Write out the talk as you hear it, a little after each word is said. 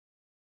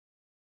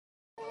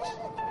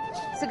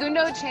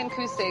Segundo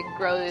Chancusic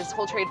grows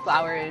whole trade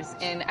flowers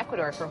in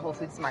Ecuador for Whole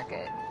Foods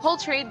Market. Whole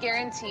trade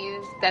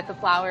guarantees that the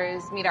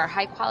flowers meet our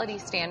high quality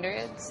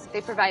standards.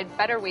 They provide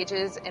better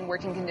wages and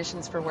working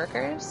conditions for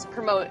workers,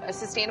 promote a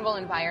sustainable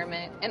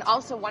environment, and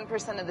also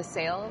 1% of the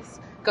sales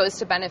goes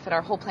to benefit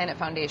our Whole Planet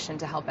Foundation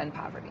to help end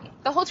poverty.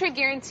 The whole trade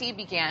guarantee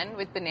began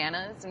with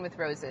bananas and with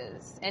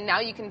roses, and now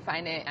you can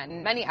find it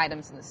on many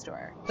items in the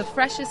store. The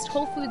freshest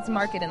Whole Foods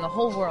Market in the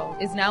whole world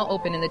is now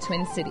open in the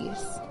Twin Cities.